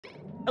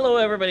Hello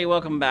everybody,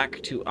 welcome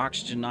back to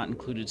Oxygen Not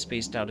Included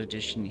Spaced Out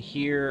Edition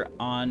here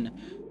on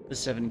the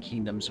Seven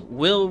Kingdoms.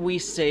 Will we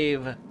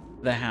save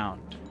the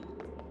Hound?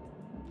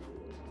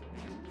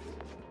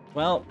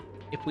 Well,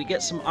 if we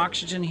get some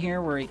oxygen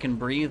here where he can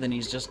breathe and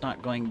he's just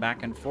not going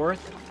back and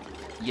forth,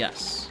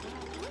 yes.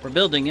 We're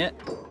building it,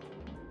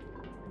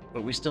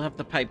 but we still have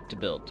the pipe to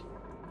build.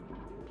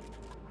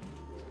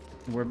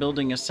 We're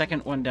building a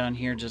second one down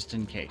here just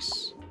in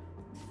case.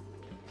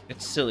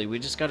 It's silly, we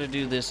just got to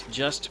do this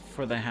just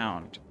for the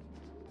Hound.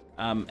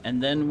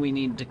 And then we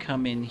need to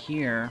come in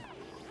here,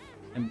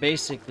 and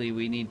basically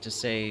we need to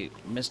say,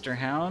 Mr.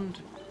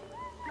 Hound,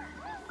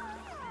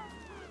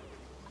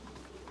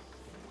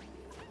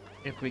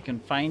 if we can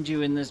find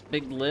you in this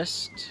big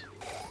list,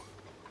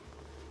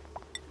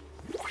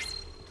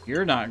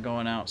 you're not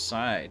going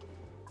outside.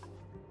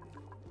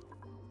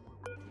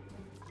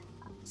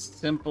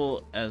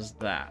 Simple as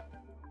that.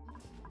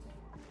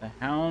 The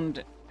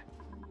Hound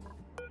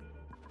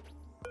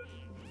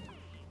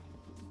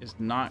is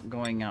not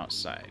going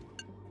outside.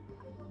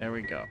 There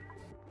we go.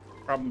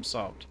 Problem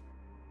solved.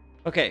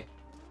 Okay,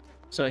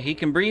 so he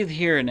can breathe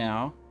here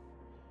now.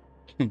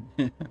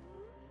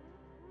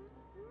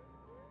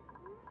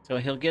 So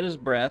he'll get his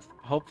breath.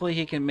 Hopefully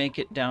he can make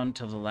it down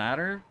to the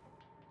ladder.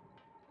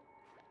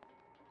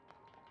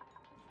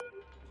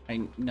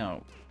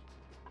 No.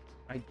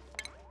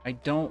 I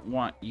don't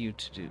want you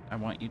to do. I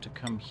want you to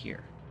come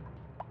here.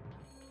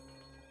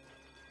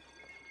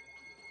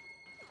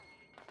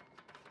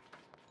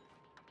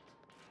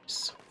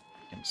 So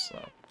freaking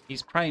slow.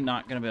 He's probably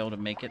not going to be able to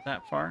make it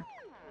that far,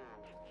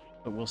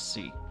 but we'll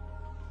see.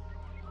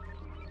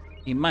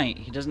 He might.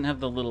 He doesn't have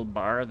the little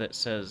bar that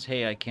says,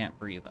 hey, I can't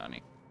breathe on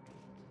him.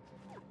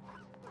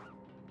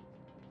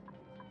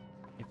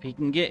 If he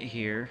can get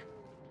here,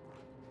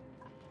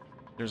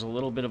 there's a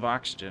little bit of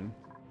oxygen.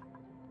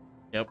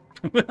 Yep.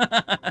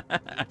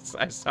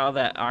 I saw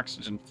that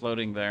oxygen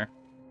floating there.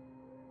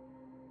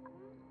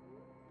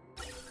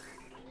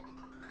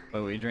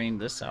 But we drained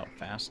this out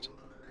fast.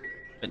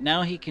 But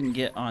now he can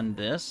get on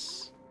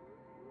this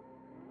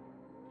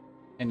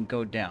and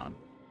go down.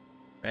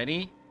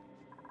 Ready?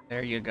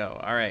 There you go.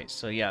 All right,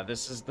 so yeah,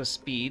 this is the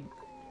speed.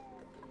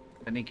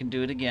 Then he can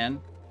do it again.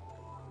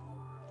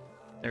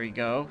 There he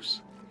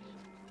goes.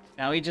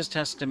 Now he just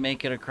has to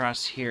make it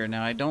across here.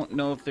 Now, I don't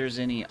know if there's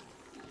any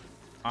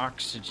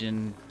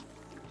oxygen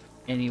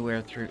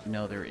anywhere through...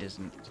 No, there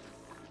isn't.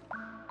 I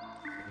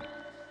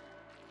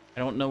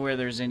don't know where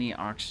there's any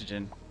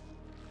oxygen.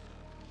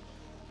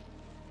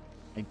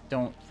 I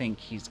don't think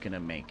he's gonna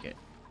make it.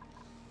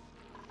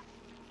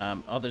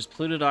 Oh, there's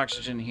polluted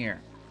oxygen here.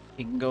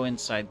 He can go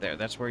inside there.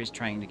 That's where he's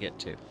trying to get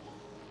to.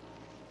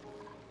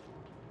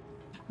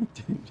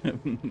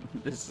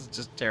 This is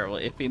just terrible.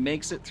 If he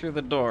makes it through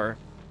the door...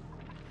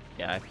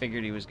 Yeah, I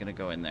figured he was gonna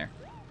go in there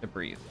to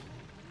breathe.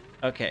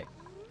 Okay.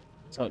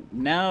 So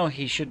now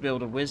he should be able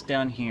to whiz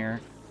down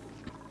here.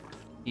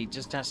 He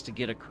just has to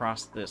get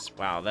across this.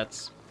 Wow,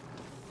 that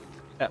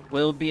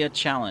will be a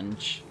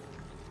challenge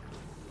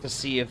to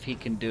see if he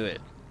can do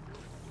it.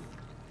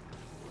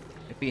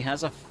 If he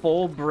has a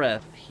full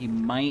breath, he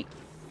might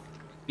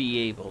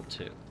be able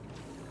to.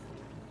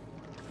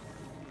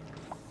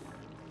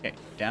 Okay,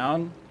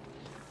 down.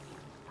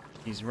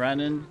 He's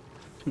running.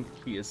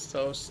 He is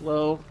so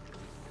slow.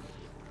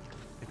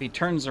 If he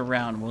turns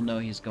around, we'll know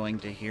he's going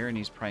to here, and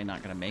he's probably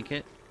not going to make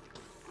it.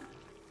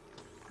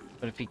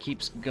 But if he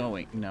keeps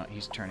going... No,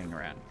 he's turning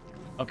around.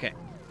 Okay.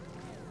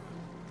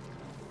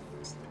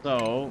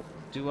 So,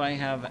 do I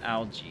have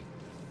algae?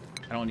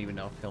 I don't even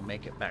know if he'll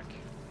make it back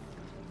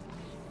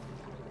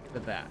to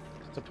that.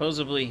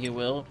 Supposedly he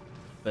will,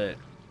 but...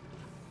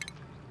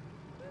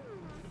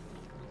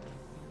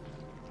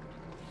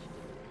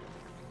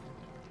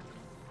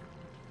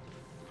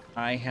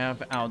 I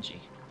have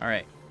algae.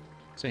 Alright.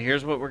 So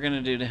here's what we're going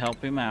to do to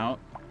help him out.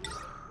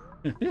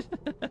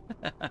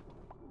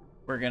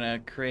 We're going to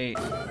create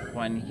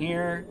one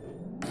here,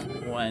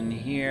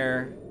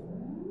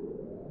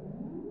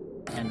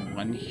 and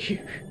one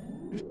here.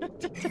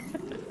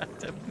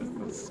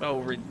 This is so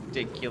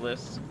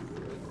ridiculous.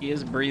 He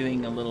is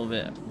breathing a little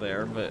bit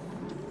there, but...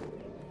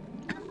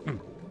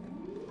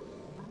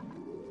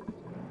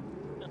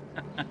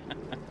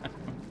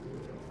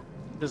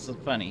 This is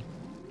funny.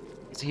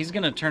 So he's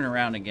going to turn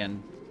around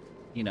again,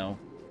 you know.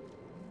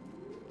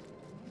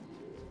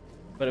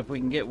 But if we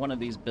can get one of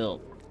these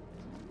built,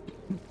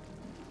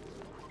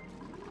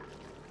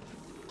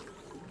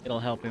 it'll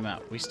help him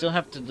out. We still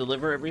have to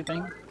deliver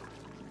everything.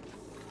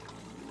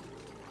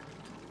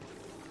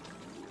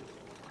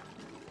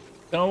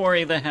 Don't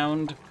worry, the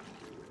Hound.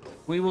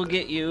 We will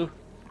get you.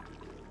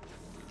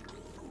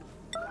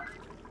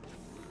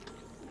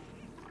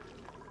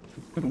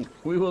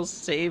 We will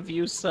save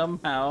you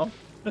somehow.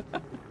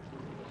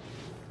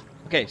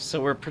 Okay, so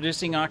we're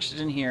producing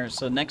oxygen here.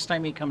 So next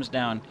time he comes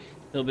down,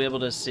 he'll be able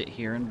to sit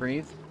here and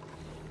breathe.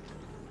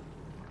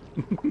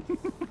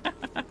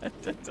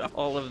 That's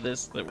all of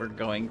this that we're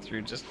going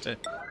through just to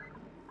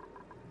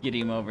get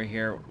him over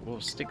here.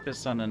 We'll stick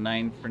this on a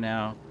 9 for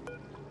now.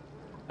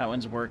 That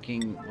one's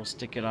working. We'll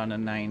stick it on a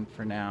 9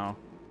 for now.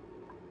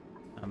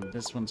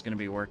 This one's going to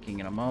be working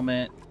in a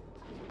moment.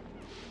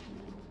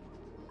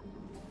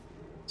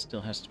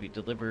 Still has to be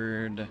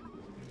delivered.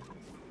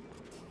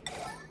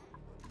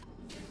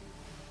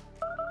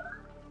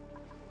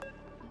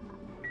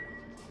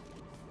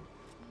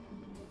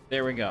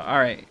 There we go. All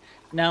right.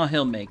 Now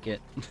he'll make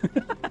it.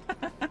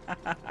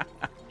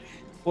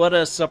 What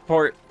a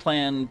support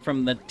plan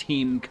from the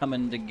team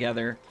coming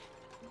together.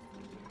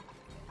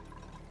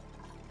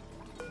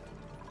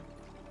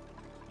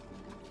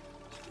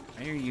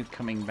 Why are you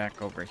coming back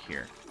over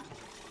here?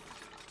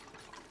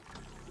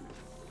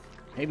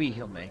 Maybe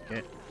he'll make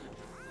it.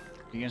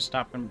 You gonna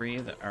stop and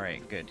breathe?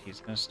 Alright, good. He's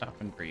gonna stop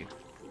and breathe.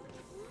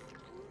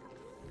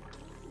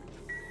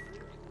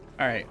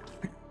 Alright.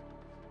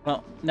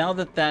 Well, now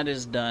that that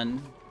is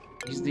done,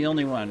 he's the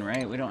only one,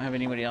 right? We don't have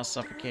anybody else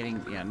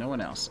suffocating. Yeah, no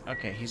one else.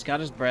 Okay, he's got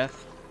his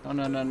breath. Oh,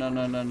 no, no, no,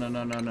 no, no, no,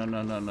 no, no, no,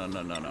 no, no, no,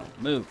 no, no, no.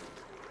 Move.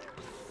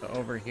 Go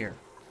over here.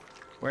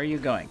 Where are you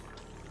going?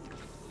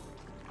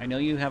 I know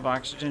you have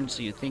oxygen,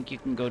 so you think you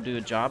can go do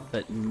a job,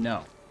 but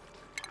no.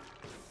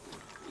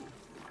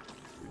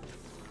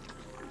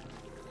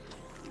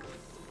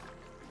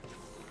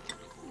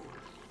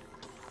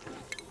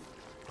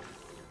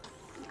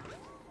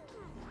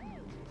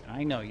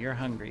 I know, you're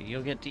hungry.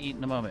 You'll get to eat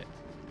in a moment.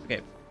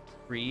 Okay,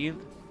 breathe.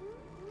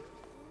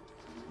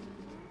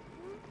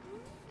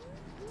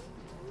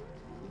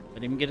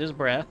 Let him get his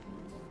breath.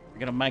 We're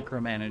gonna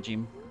micromanage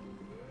him.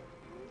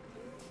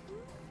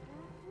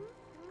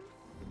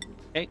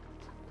 Okay,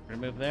 we're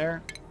gonna move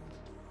there.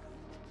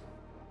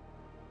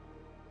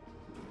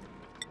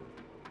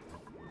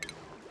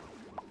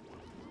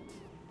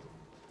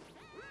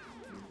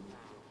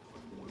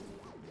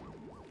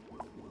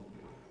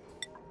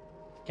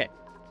 Okay,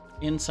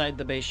 inside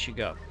the base you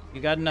go.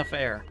 You got enough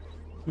air.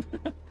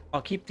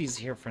 I'll keep these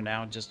here for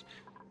now, just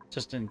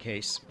in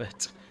case,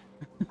 but...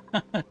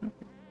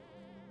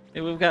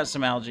 We've got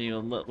some algae,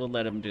 we'll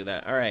let him do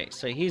that. Alright,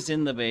 so he's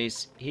in the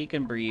base, he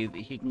can breathe,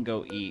 he can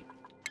go eat.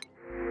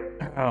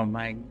 Oh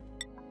my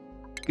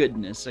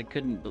goodness, I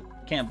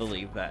can't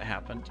believe that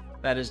happened.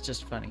 That is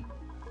just funny.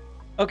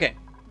 Okay.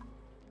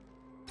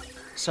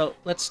 So,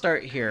 let's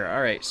start here.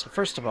 Alright, so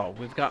first of all,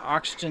 we've got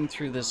oxygen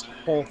through this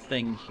whole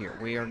thing here.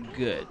 We are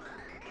good.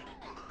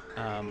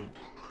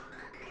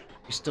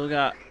 We still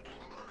got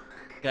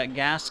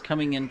gas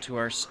coming into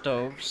our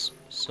stoves,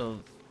 so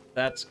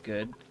that's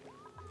good.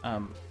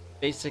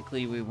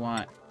 Basically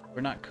we're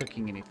not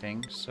cooking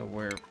anything, so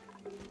we're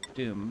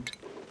doomed.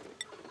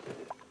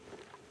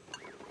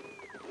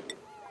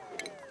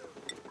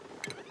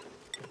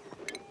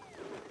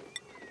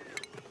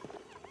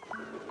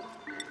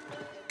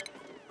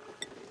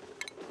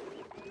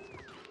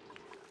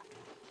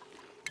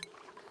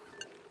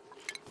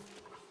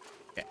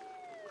 Okay.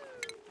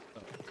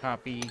 So,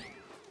 copy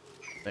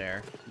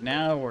there.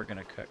 Now we're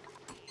gonna cook.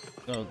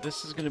 So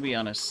this is gonna be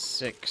on a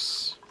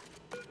 6.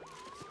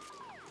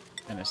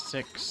 And a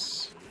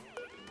 6.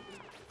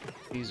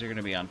 These are going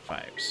to be on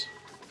 5s.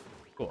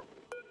 Cool.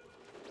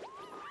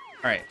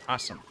 Alright,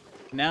 awesome.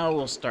 Now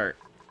we'll start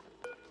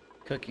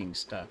cooking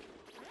stuff.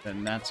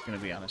 Then that's going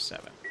to be on a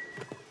 7.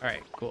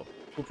 Alright, cool.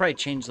 We'll probably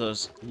change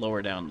those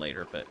lower down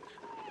later, but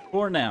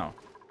for now,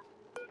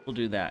 we'll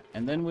do that.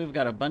 And then we've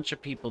got a bunch of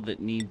people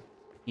that need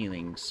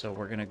healing, so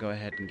we're going to go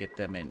ahead and get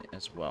them in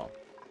as well.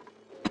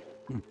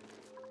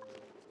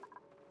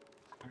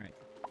 Alright.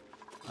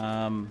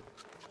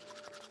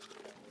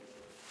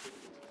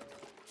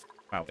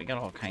 Wow, we got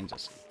all kinds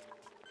of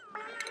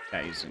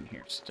guys in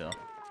here still.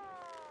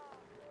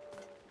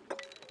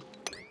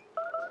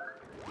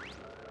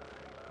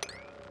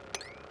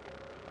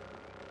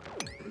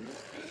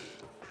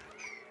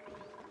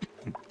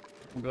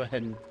 We'll go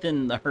ahead and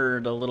thin the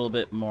herd a little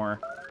bit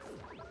more.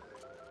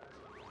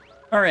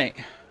 Alright.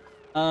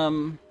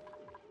 Now,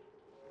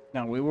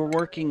 we were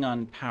working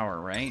on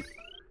power, right?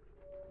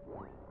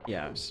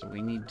 Yeah, so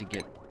we need to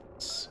get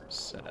this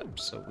set up.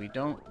 So we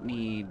don't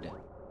need...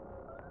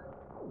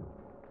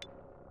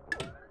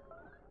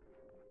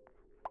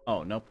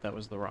 Oh, nope, that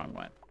was the wrong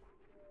one.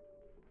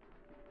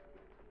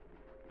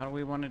 How do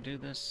we want to do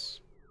this?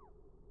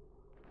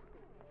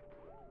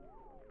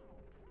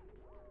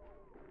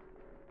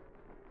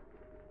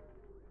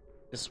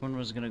 This one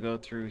was going to go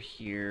through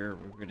here.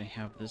 We're going to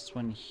have this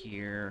one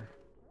here.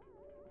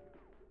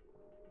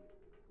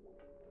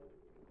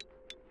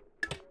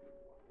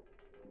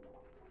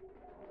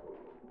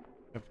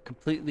 I've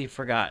completely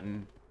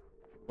forgotten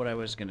what I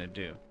was going to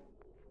do.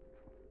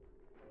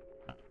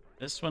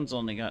 This one's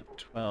only got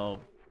 12.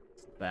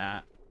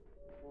 That.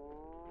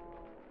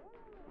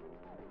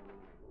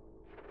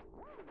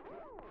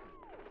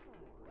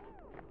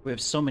 We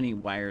have so many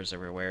wires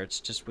everywhere.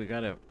 It's just we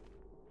gotta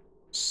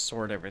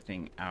sort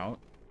everything out.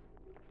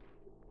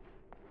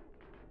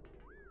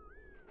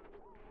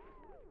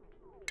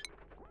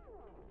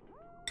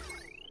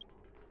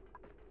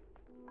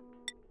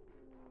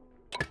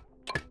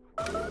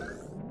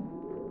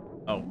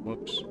 Oh,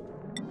 whoops.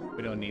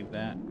 We don't need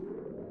that.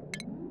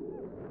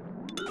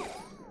 There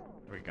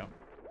we go.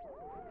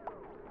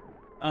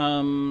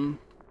 Um,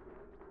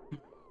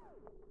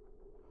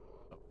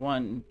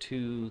 1,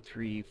 2,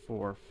 3,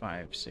 4,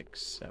 5,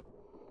 6, 7,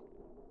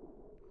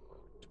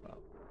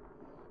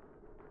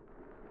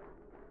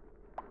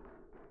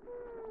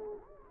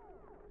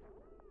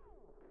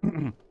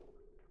 12.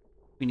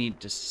 We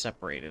need to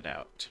separate it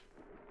out.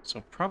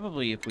 So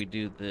probably if we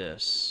do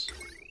this,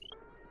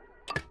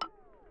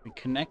 we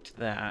connect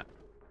that,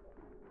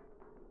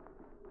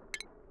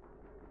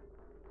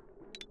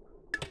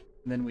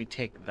 then we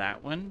take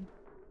that one,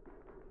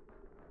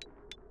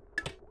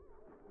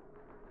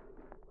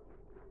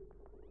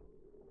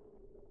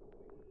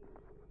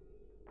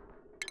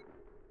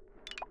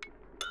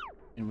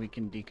 and we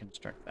can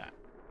deconstruct that.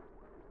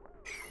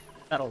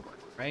 That'll work,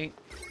 right?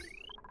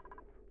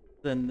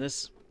 Then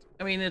this,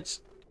 I mean, it's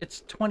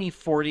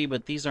 2040,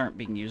 but these aren't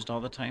being used all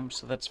the time,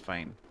 so that's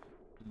fine.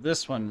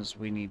 This one's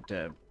we need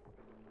to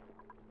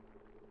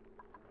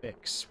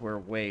fix. We're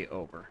way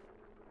over.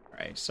 All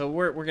right, so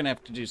we're gonna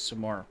have to do some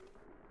more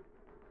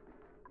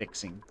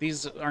fixing.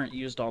 These aren't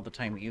used all the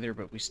time either,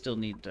 but we still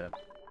need to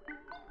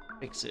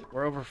fix it.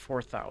 We're over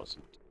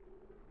 4,000.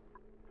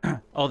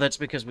 Oh, that's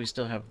because we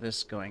still have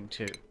this going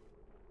too.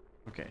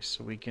 Okay,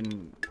 so we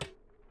can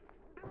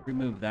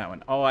remove that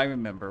one. Oh, I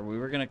remember. We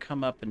were gonna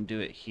come up and do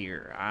it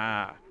here.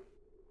 Ah.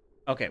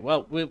 Okay,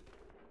 well, we've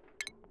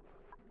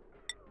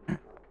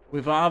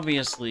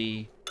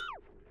obviously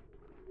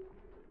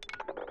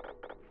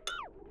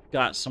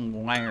got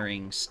some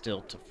wiring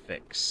still to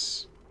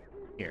fix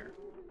here.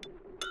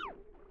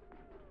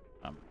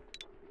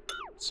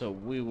 So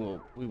we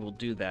will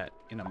do that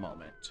in a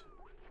moment.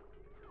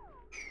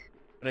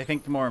 But I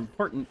think the more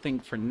important thing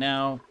for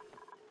now,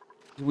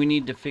 we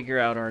need to figure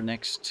out our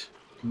next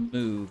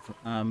move,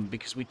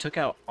 because we took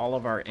out all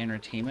of our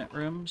entertainment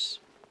rooms.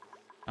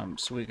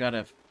 So we've got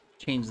to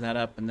change that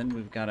up, and then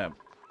we've got to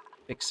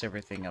fix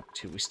everything up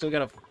too. We still got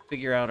to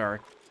figure out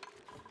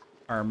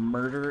our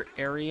murder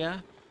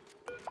area,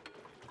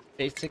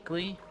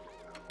 basically.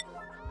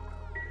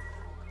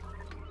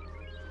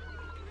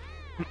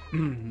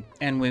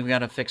 And we've got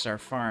to fix our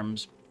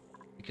farms,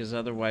 because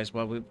otherwise,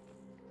 while we've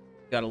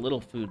got a little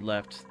food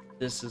left,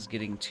 this is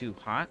getting too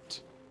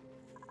hot.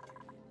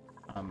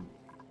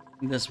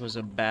 This was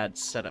a bad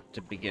setup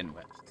to begin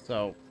with,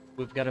 so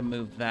we've got to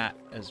move that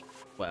as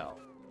well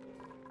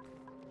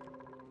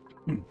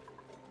and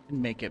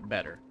make it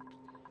better.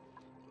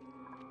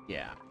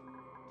 Yeah.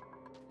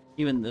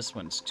 Even this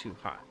one's too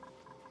hot.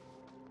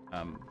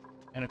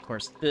 And of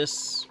course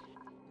this,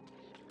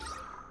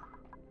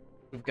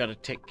 we've got to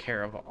take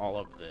care of all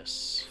of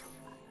this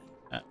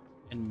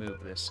and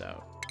move this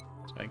out.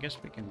 So I guess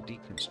we can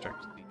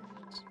deconstruct these.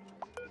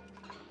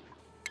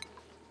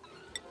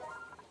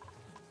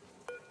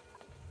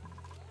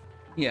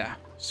 Yeah,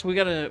 so we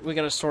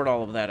gotta sort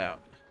all of that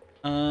out.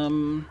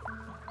 I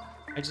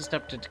just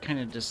have to kind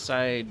of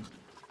decide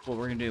what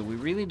we're gonna do. We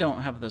really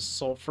don't have the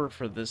sulfur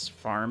for this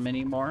farm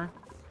anymore.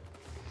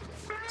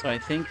 So I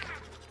think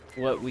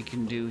what we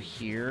can do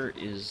here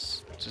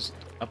is just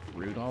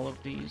uproot all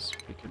of these.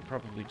 We can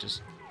probably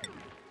just...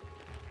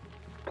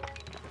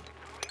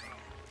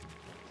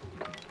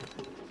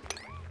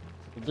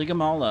 we'll dig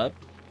them all up.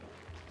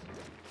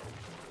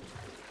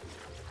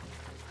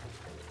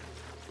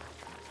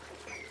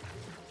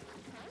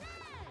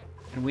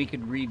 And we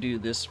could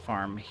redo this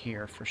farm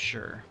here for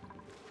sure.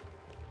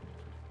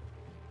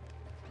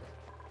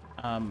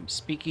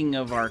 Speaking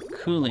of our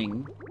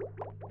cooling,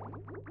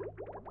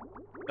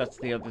 that's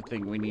the other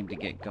thing we need to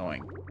get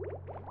going.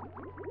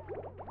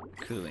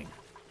 Cooling.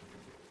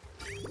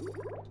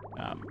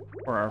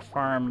 For our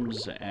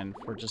farms and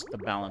for just the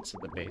balance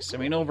of the base. I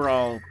mean,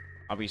 overall,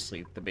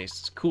 obviously, the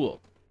base is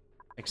cool.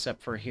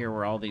 Except for here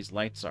where all these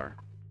lights are.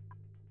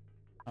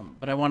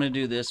 But I want to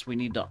do this. We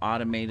need to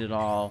automate it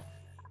all.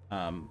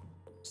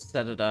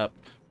 Set it up.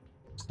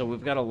 So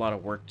we've got a lot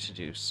of work to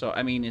do. So,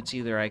 I mean, it's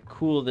either I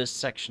cool this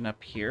section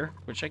up here,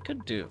 which I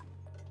could do.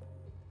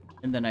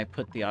 And then I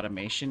put the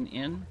automation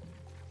in.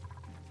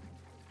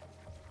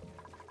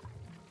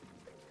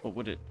 What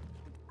would it...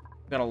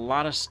 got a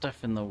lot of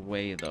stuff in the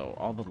way, though.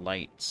 All the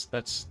lights.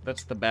 That's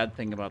the bad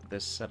thing about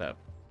this setup.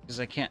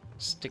 Because I can't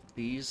stick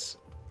these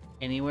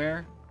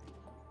anywhere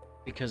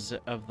because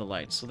of the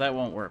lights. So that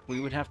won't work.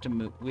 We would have to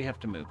move... we have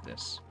to move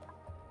this.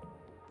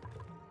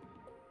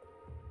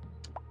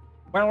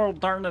 Well,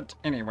 darn it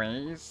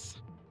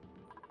anyways.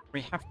 We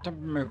have to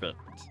move it.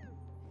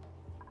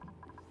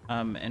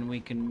 And we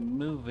can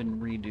move and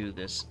redo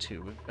this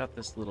too. We've got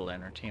this little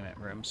entertainment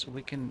room, so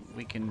we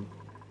can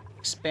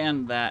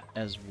expand that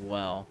as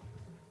well.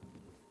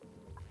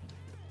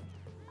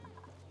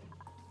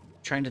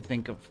 Trying to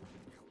think of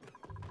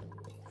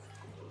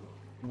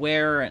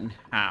where and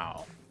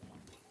how.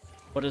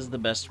 What is the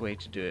best way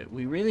to do it?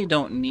 We really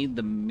don't need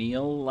the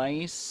meal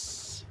lice.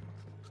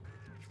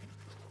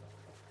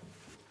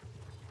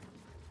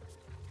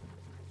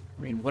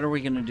 I mean, what are we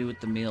going to do with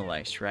the meal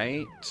lice,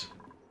 right?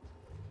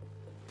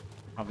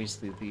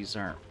 Obviously, these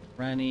aren't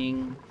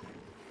running.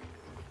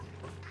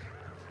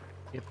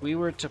 If we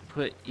were to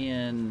put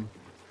in...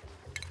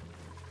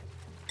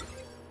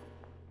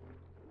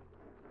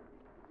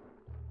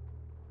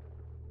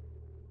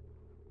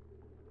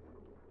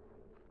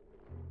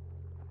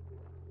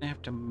 I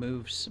have to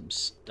move some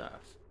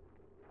stuff.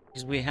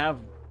 Because we have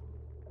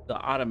the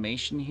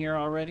automation here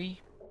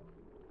already.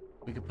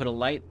 We could put a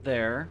light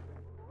there,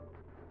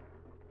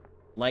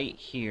 light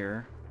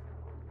here,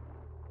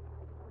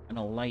 and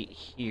a light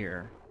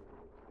here.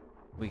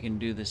 We can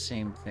do the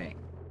same thing.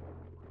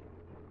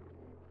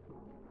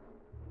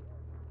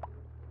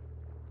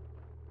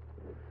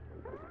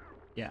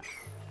 Yeah.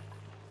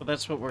 But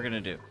that's what we're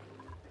gonna do.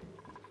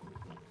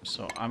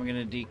 So I'm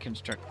gonna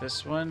deconstruct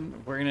this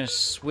one. We're gonna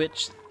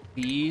switch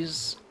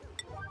these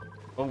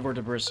over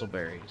to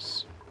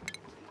bristleberries.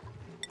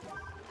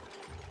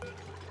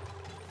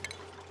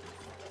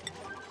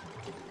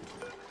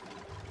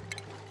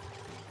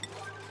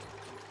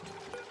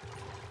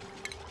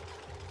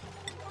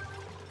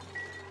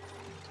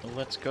 So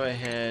let's go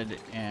ahead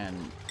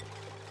and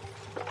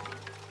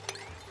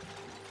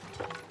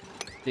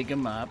dig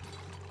them up.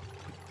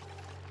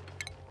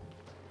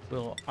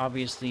 We'll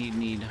obviously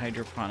need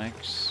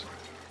hydroponics,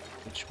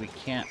 which we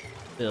can't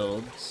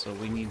build, so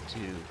we need to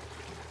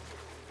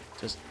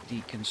just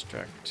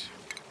deconstruct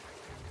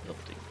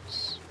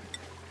buildings.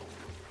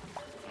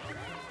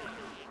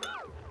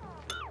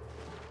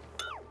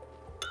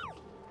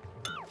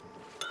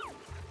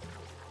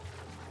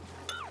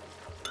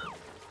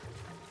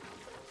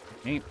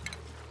 Okay.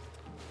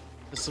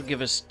 This will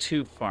give us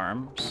 2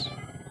 farms,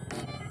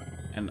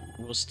 and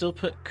we'll still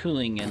put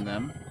cooling in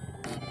them.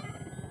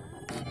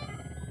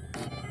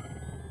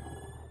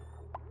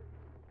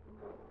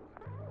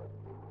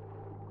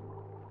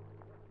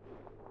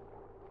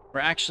 We're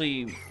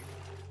actually,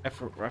 I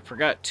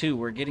forgot too,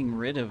 we're getting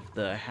rid of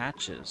the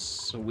hatches,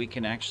 so we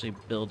can actually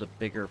build a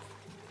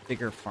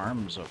bigger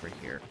farms over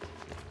here.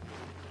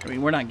 I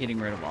mean, we're not getting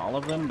rid of all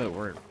of them, but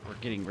we're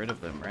getting rid of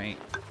them, right?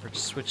 We're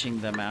just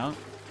switching them out.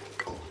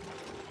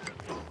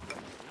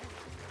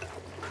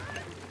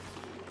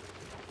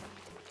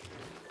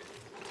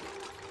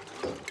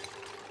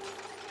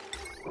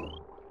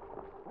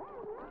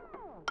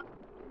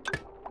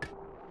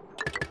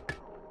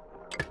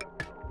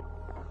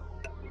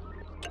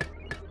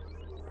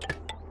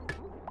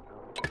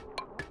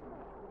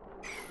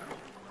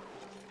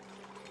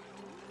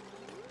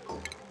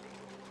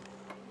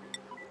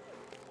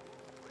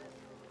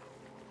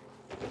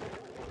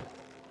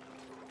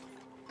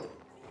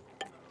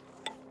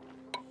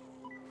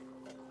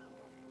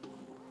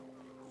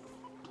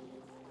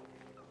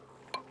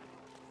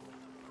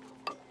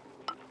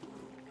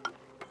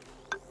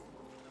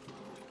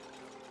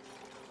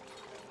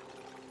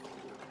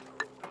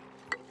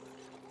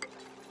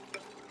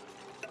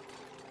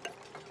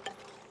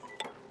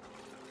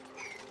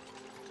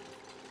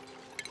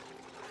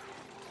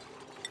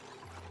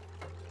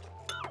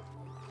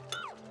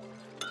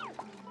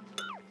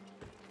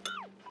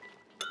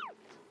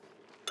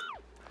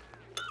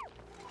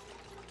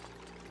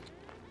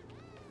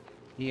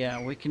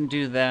 Yeah, we can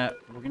do that.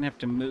 We're gonna have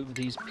to move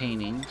these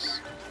paintings.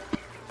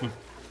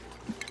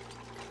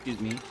 Excuse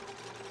me.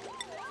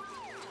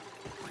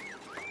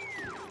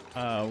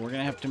 We're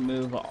gonna have to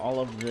move all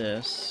of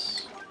this.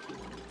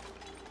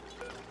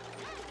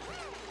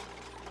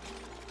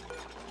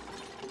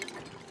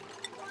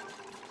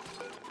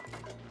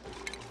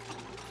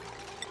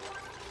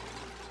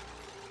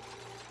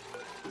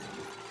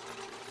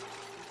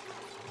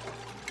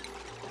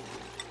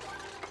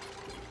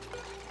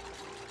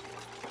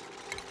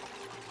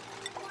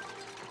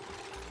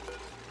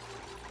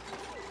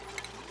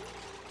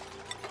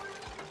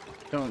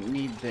 Don't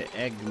need the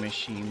egg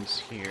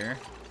machines here.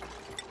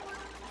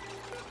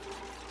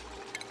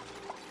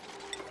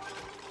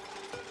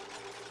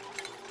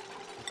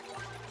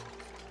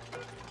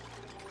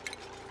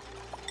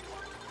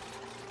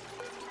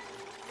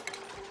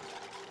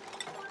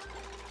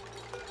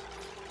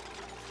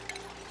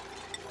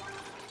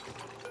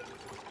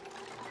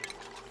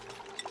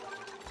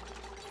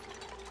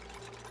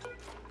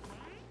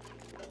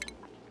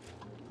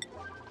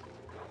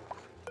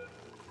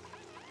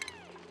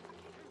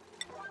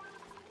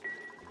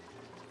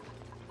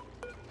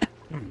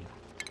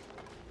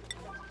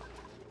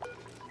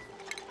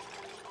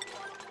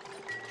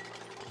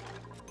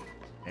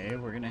 Okay,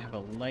 we're gonna have a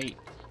light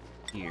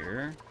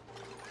here.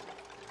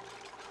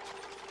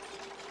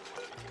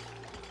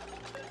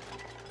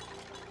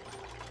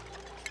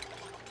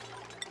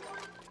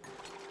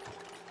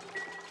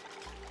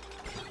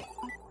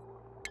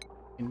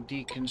 And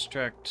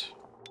deconstruct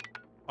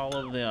all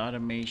of the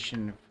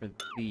automation for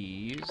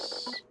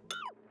these.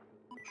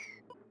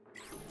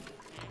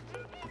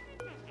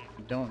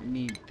 We don't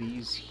need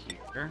these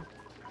here.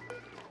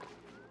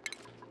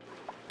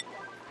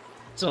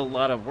 It's a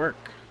lot of work.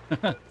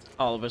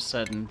 All of a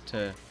sudden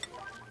to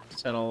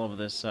set all of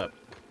this up.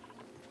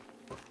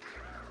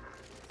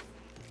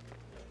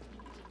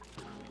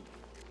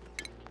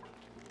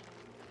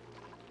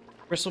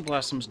 Bristle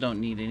blossoms don't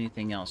need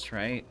anything else,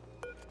 right?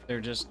 They're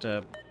just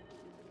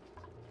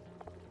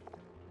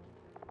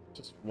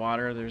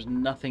water. There's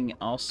nothing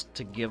else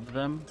to give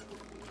them.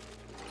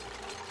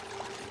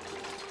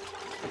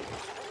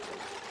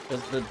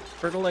 Does the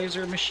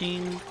fertilizer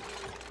machine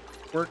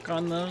work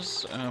on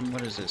those?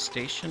 What is it?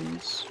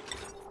 Stations?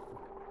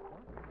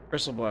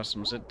 Bristle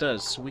blossoms, it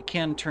does. So we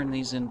can turn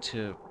these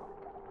into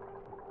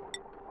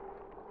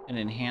an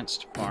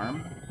enhanced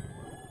farm.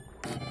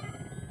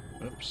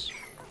 Oops.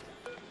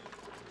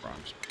 Wrong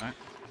spot.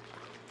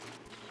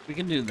 We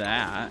can do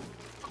that.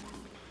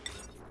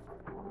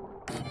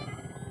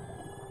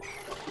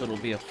 It'll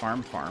be a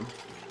farm.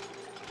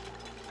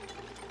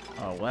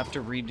 We'll have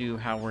to redo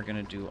how we're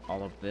going to do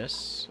all of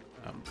this.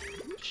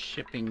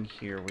 Shipping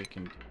here we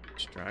can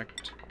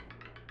extract.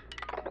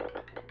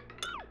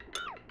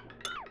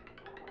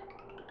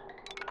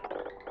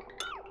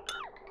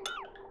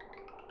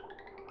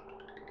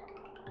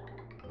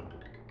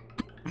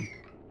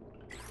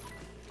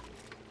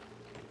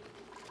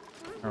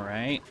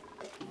 Alright.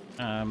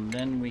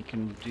 Then we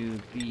can do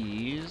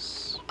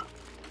these.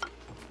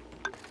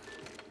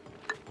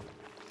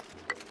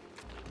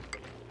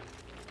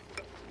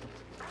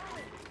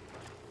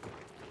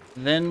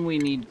 Then we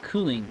need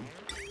cooling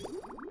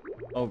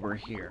over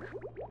here.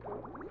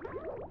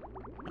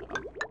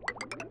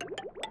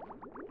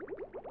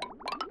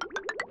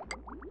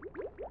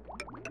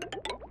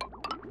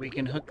 We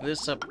can hook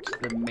this up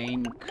to the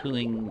main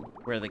cooling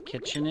where the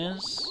kitchen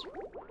is.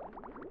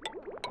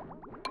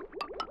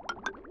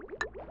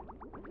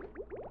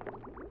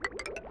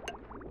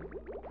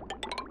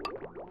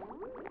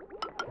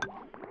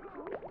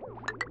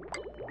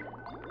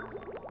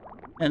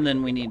 And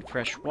then we need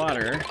fresh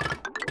water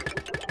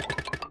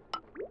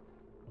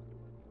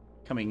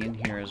coming in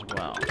here as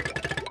well.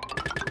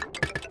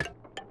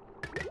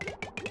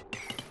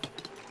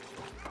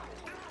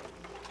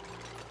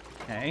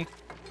 Okay.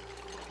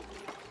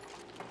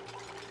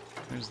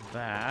 There's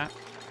that.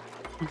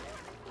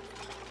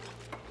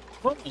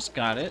 Almost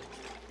got it.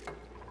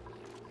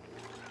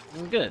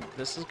 This is good.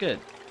 This is good.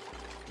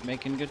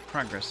 Making good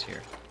progress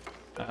here.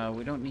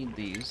 We don't need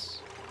these.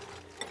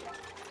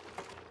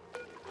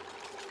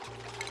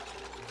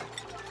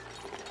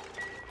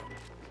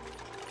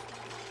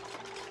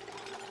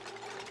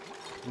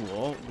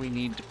 Cool. We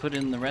need to put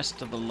in the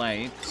rest of the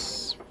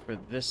lights for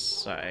this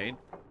side.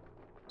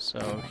 So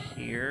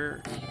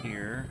here,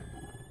 here,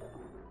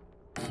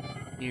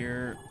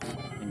 here,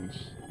 and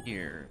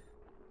here.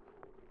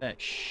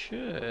 That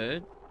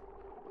should...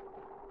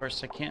 Of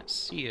course, I can't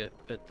see it,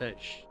 but that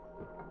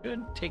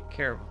should take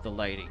care of the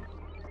lighting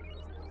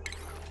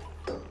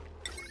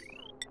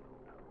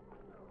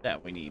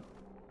that we need.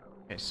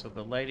 Okay, so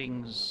the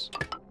lighting's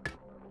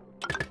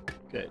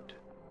good.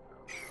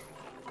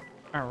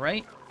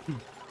 Alright.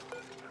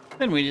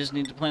 Then we just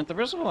need to plant the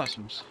bristle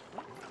blossoms.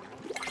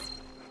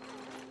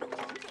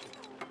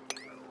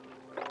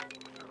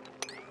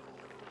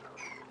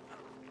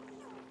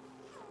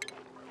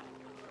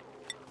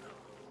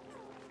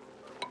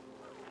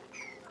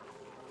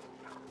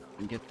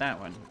 And get that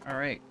one.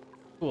 Alright.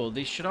 Cool.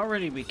 These should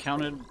already be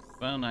counted.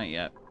 Well, not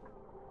yet.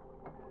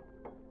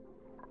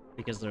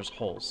 Because there's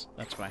holes.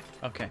 That's why.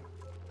 Okay.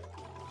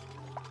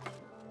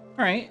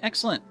 Alright,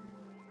 excellent.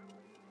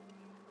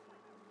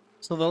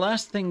 So the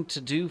last thing to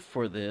do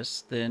for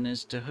this, then,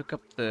 is to hook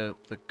up the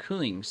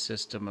cooling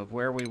system of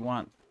where we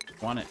want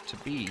it to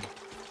be.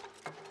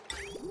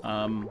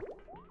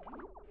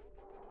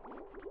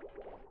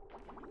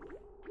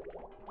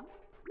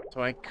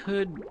 So I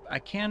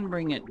can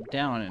bring it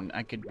down, and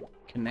I could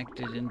connect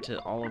it into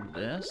all of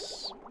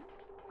this.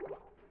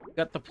 We've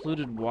got the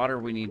polluted water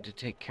we need to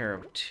take care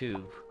of,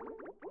 too.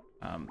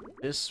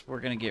 This we're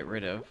going to get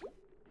rid of.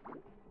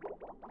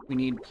 We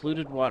need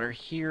polluted water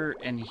here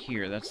and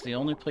here. That's the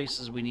only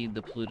places we need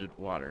the polluted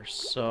water.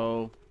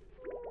 So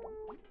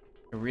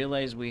I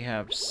realize we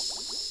have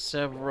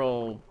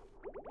several,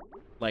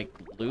 like,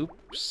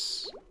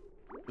 loops.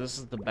 This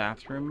is the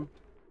bathroom.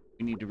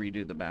 We need to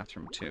redo the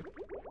bathroom, too.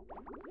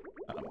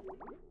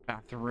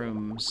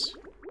 Bathrooms.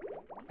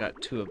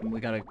 Got two of them. We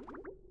gotta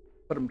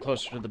put them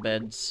closer to the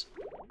beds.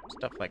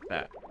 Stuff like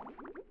that.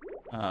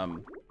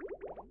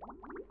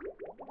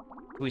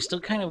 We still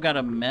kind of got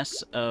a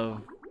mess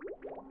of...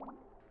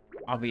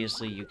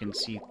 Obviously, you can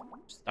see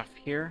stuff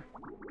here.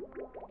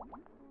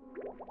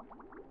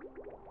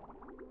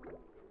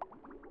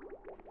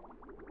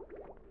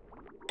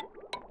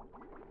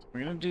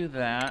 We're gonna do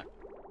that.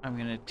 I'm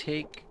gonna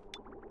take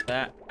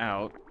that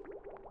out.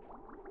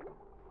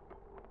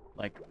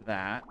 Like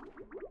that.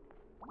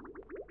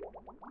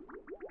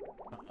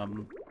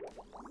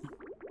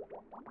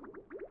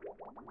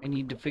 I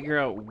need to figure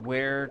out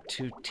where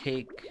to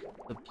take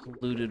the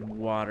polluted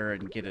water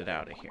and get it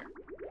out of here.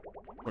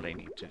 What I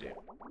need to do.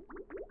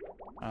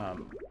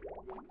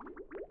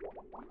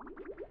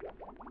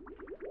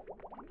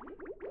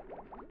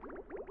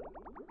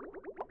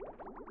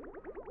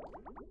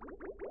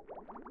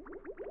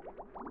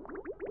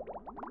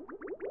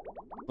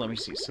 Let me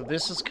see. So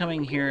this is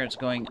coming here. It's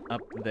going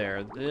up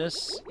there.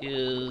 This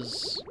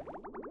is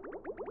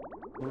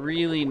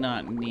really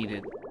not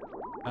needed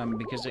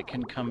because it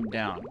can come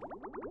down.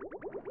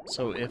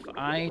 So if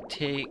I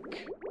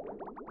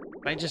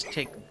just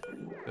take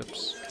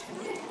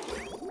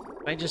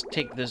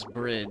this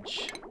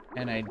bridge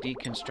and I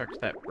deconstruct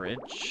that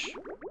bridge,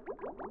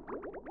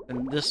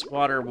 then this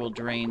water will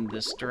drain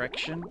this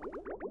direction.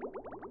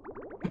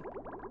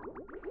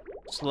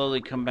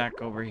 slowly come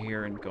back over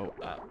here and go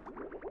up.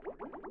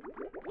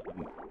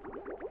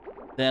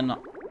 Then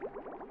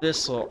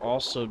this will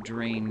also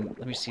drain.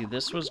 Let me see.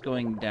 This was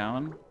going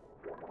down.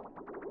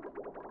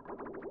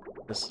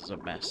 This is a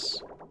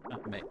mess.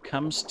 It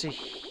comes to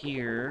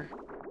here,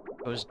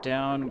 goes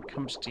down,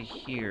 comes to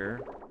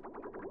here,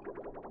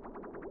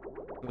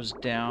 goes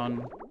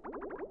down,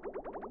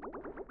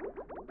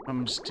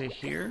 comes to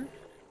here.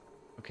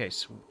 Okay,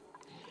 so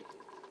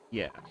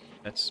yeah,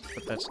 but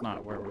that's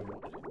not where we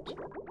want it.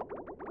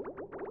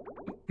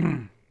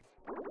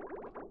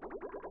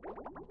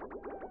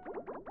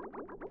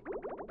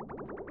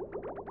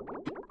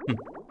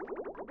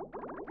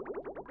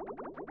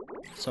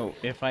 So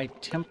if I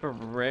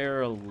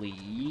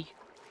temporarily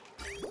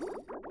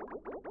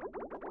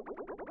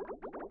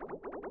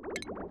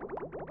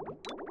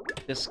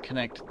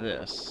disconnect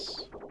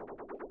this,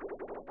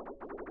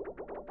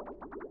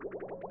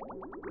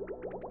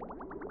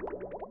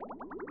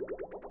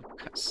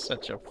 got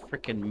such a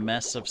freaking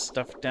mess of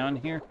stuff down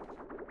here.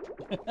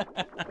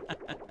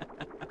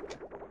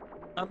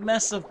 A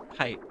mess of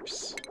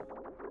pipes.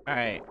 All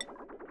right.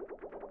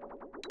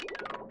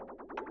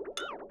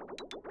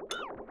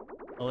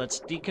 Well, let's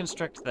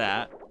deconstruct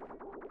that.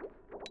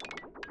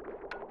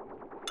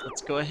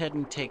 Let's go ahead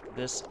and take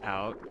this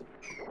out.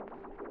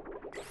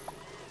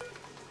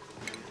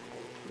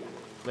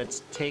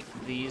 Let's take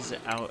these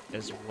out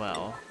as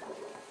well.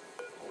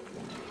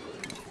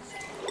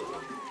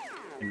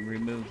 And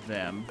remove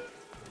them.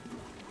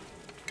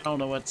 I don't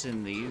know what's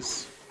in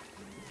these,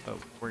 but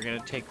we're gonna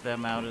take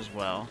them out as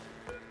well.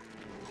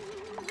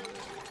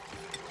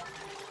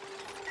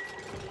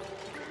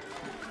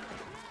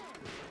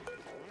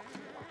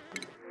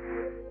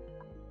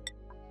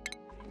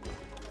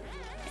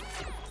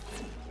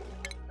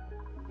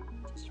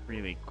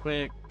 Really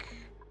quick.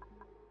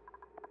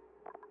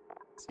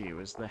 Let's see, it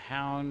was the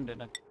Hound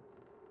and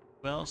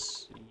who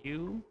else?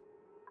 You?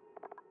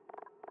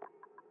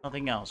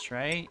 Nothing else,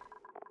 right?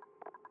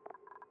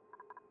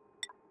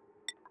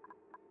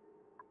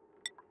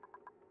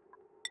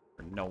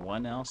 Or no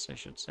one else, I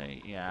should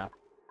say. Yeah.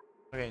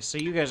 Okay, so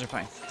you guys are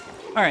fine.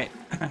 All right.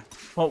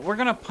 Well, we're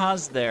gonna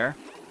pause there.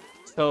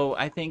 So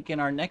I think in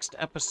our next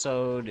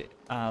episode,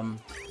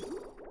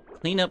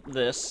 clean up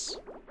this.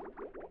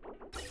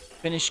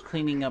 Finish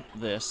cleaning up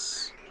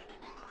this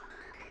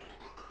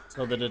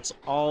so that it's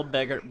all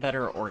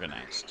better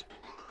organized.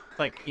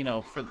 Like, you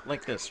know, for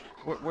like this.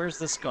 Where's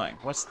this going?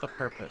 What's the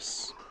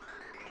purpose?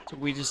 So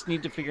we just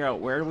need to figure out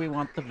where do we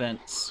want the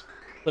vents,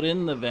 put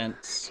in the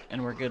vents,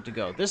 and we're good to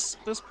go. This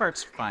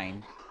part's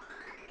fine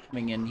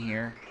coming in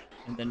here,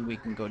 and then we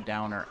can go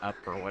down or up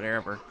or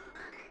whatever.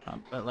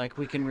 But like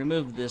we can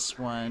remove this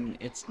one.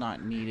 It's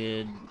not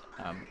needed.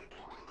 You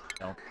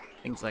know,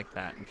 things like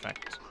that. In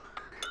fact,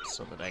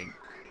 so that I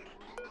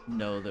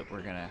know that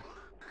we're gonna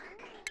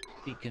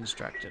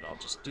deconstruct it, I'll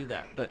just do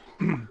that. But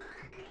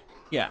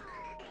yeah,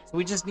 so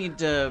we just need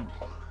to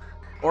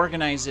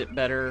organize it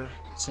better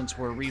since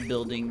we're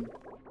rebuilding,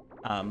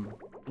 and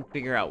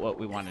figure out what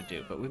we want to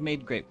do. But we've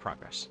made great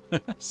progress.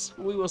 So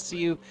we will see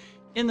you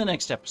in the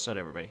next episode,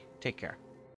 everybody. Take care.